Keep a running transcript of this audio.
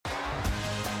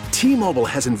T-Mobile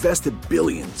has invested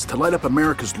billions to light up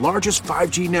America's largest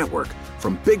 5G network,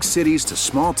 from big cities to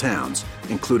small towns,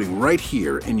 including right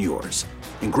here in yours.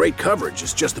 And great coverage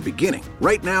is just the beginning.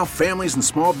 Right now, families and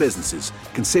small businesses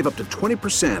can save up to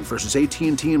 20% versus AT&T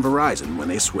and Verizon when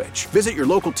they switch. Visit your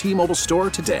local T-Mobile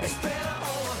store today.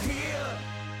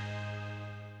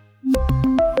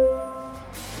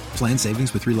 Plan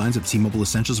savings with 3 lines of T-Mobile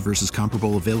Essentials versus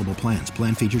comparable available plans.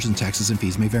 Plan features and taxes and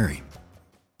fees may vary.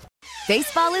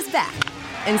 Baseball is back,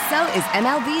 and so is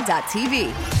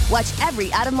MLB.tv. Watch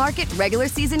every out-of-market regular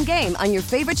season game on your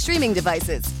favorite streaming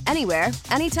devices, anywhere,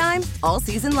 anytime, all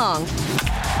season long.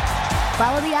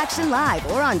 Follow the action live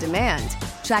or on demand.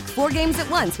 Track 4 games at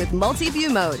once with multi-view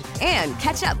mode and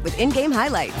catch up with in-game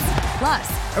highlights.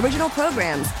 Plus, original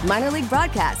programs, minor league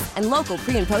broadcasts, and local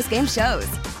pre- and post-game shows.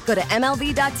 Go to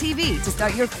MLB.tv to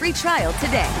start your free trial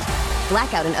today.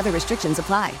 Blackout and other restrictions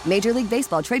apply. Major League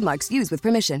Baseball trademarks used with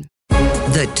permission.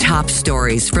 The top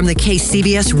stories from the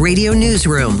KCBS Radio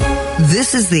Newsroom.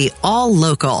 This is the All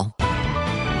Local.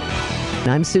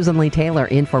 I'm Susan Lee Taylor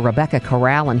in for Rebecca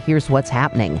Corral, and here's what's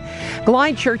happening.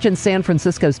 Glide Church in San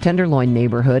Francisco's Tenderloin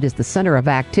neighborhood is the center of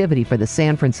activity for the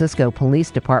San Francisco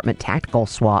Police Department Tactical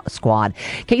Squad.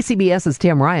 KCBS's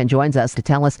Tim Ryan joins us to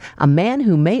tell us a man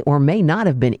who may or may not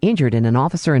have been injured in an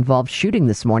officer-involved shooting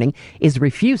this morning is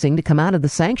refusing to come out of the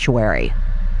sanctuary.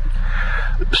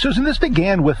 Susan, this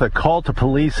began with a call to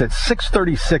police at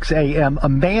 6:36 a.m. A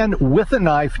man with a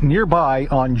knife nearby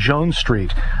on Jones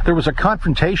Street. There was a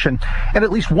confrontation, and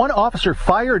at least one officer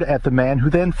fired at the man, who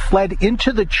then fled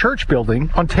into the church building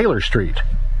on Taylor Street.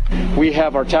 We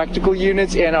have our tactical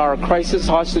units and our crisis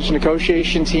hostage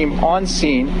negotiation team on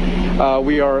scene.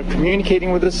 We are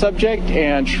communicating with the subject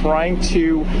and trying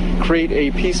to create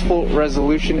a peaceful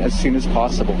resolution as soon as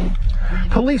possible.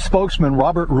 Police spokesman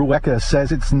Robert Rueca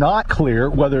says it's not clear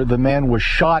whether the man was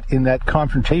shot in that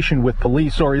confrontation with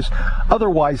police or is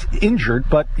otherwise injured,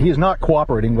 but he is not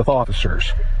cooperating with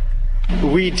officers.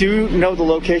 We do know the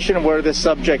location of where the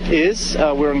subject is.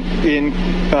 We're in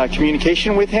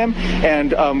communication with him,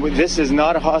 and this is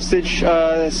not a hostage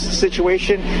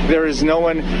situation. There is no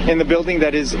one in the building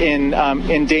that is in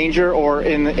danger, or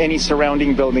in any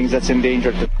surrounding buildings that's in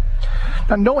danger.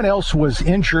 Now, no one else was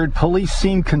injured. Police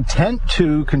seem content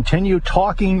to continue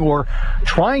talking or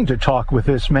trying to talk with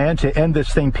this man to end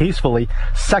this thing peacefully.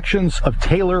 Sections of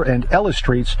Taylor and Ellis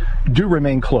Streets do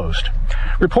remain closed.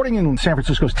 Reporting in San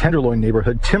Francisco's Tenderloin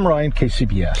neighborhood, Tim Ryan,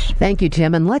 KCBS. Thank you,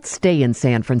 Tim. And let's stay in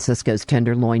San Francisco's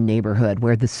Tenderloin neighborhood,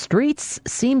 where the streets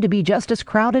seem to be just as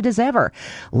crowded as ever.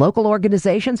 Local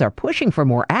organizations are pushing for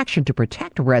more action to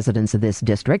protect residents of this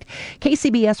district.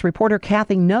 KCBS reporter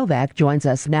Kathy Novak joins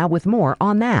us now with more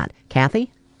on that.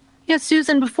 Kathy? Yes,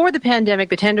 Susan, before the pandemic,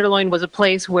 the Tenderloin was a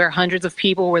place where hundreds of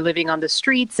people were living on the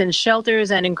streets, in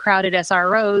shelters, and in crowded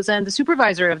SROs. And the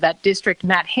supervisor of that district,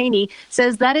 Matt Haney,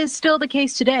 says that is still the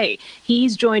case today.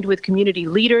 He's joined with community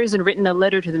leaders and written a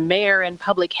letter to the mayor and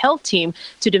public health team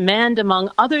to demand, among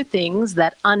other things,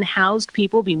 that unhoused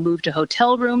people be moved to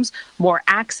hotel rooms, more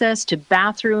access to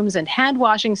bathrooms and hand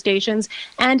washing stations,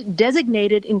 and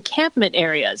designated encampment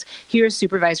areas. Here's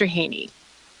Supervisor Haney.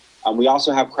 We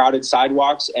also have crowded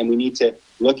sidewalks, and we need to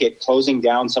look at closing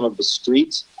down some of the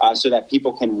streets so that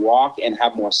people can walk and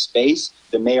have more space.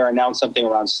 The mayor announced something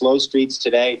around slow streets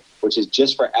today, which is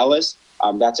just for Ellis.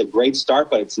 That's a great start,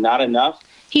 but it's not enough.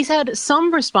 He's had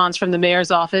some response from the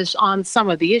mayor's office on some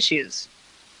of the issues.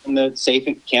 In the safe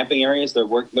camping areas, they're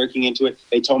looking into it.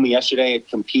 They told me yesterday it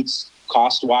competes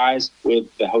cost-wise with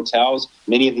the hotels.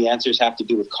 Many of the answers have to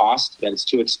do with cost, that it's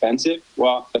too expensive.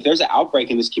 Well, if there's an outbreak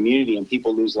in this community and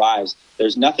people lose lives,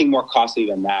 there's nothing more costly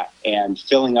than that. And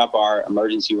filling up our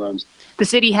emergency rooms. The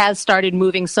city has started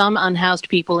moving some unhoused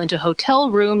people into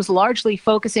hotel rooms, largely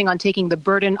focusing on taking the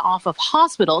burden off of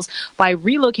hospitals by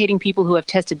relocating people who have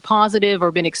tested positive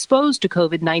or been exposed to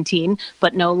COVID-19,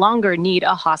 but no longer need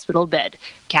a hospital bed.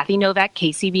 Kathy Novak,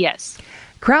 KCBS.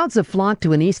 Crowds have flocked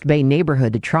to an East Bay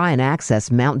neighborhood to try and access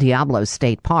Mount Diablo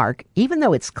State Park, even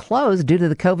though it's closed due to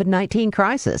the COVID-19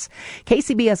 crisis.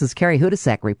 KCBS's Carrie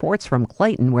Hudasek reports from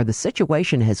Clayton, where the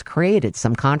situation has created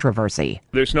some controversy.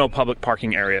 There's no public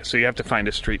parking area, so you have to find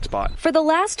a street spot. For the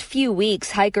last few weeks,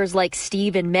 hikers like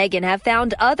Steve and Megan have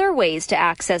found other ways to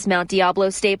access Mount Diablo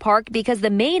State Park because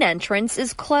the main entrance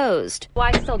is closed.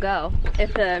 Why still go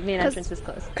if the main entrance is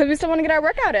closed? Because we still want to get our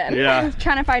workout in. Yeah.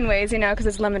 Trying to find ways, because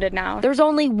it's limited now. There's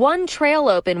only one trail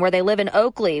open where they live in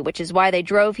Oakley, which is why they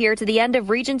drove here to the end of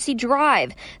Regency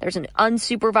Drive. There's an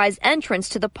unsupervised entrance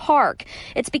to the park.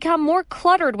 It's become more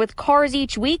cluttered with cars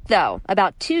each week, though.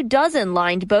 About 24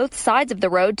 lined both sides of the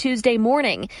road Tuesday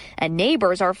morning, and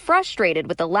neighbors are frustrated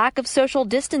with the lack of social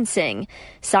distancing.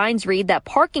 Signs read that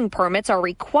parking permits are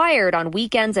required on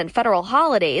weekends and federal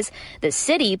holidays. The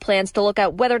city plans to look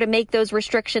at whether to make those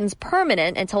restrictions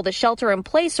permanent until the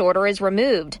shelter-in-place order is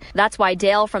removed. That's why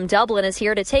Dale from Dublin is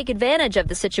here to take advantage of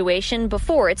the situation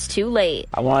before it's too late.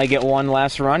 I want to get one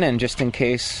last run in just in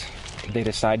case they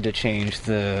decide to change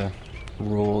the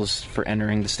rules for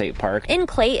entering the state park. In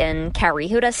Clayton, Carrie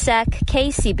Hudasek,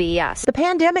 KCBS. The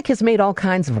pandemic has made all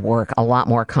kinds of work a lot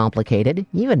more complicated,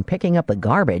 even picking up the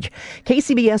garbage.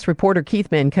 KCBS reporter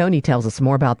Keith Manconi tells us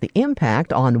more about the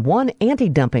impact on one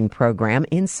anti-dumping program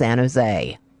in San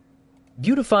Jose.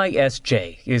 Beautify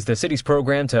SJ is the city's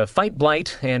program to fight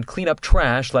blight and clean up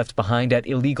trash left behind at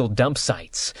illegal dump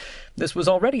sites. This was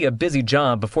already a busy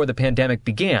job before the pandemic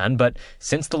began, but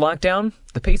since the lockdown,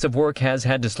 the pace of work has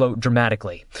had to slow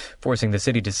dramatically, forcing the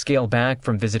city to scale back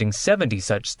from visiting 70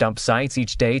 such dump sites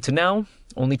each day to now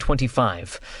only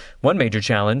 25. One major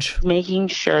challenge: making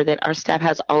sure that our staff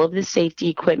has all of the safety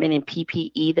equipment and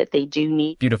PPE that they do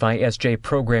need. Beautify SJ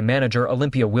program manager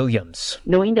Olympia Williams.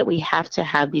 Knowing that we have to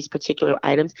have these particular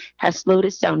items has slowed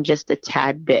us down just a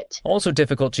tad bit. Also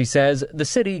difficult, she says, the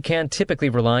city can typically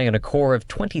rely on a core of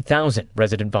 20,000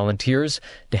 resident volunteers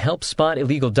to help spot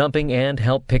illegal dumping and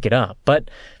help pick it up. But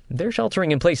they're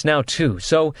sheltering in place now, too.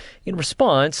 So, in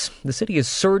response, the city has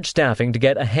surged staffing to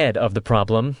get ahead of the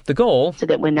problem. The goal: so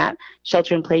that when that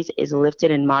shelter in place is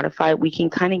lifted and modified, we can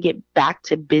kind of get back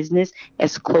to business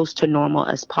as close to normal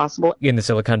as possible. In the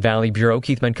Silicon Valley Bureau,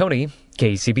 Keith Manconi,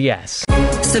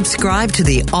 KCBS. Subscribe to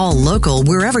the All Local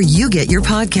wherever you get your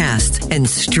podcasts and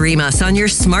stream us on your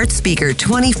smart speaker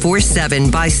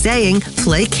 24/7 by saying,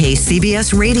 play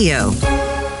KCBS Radio.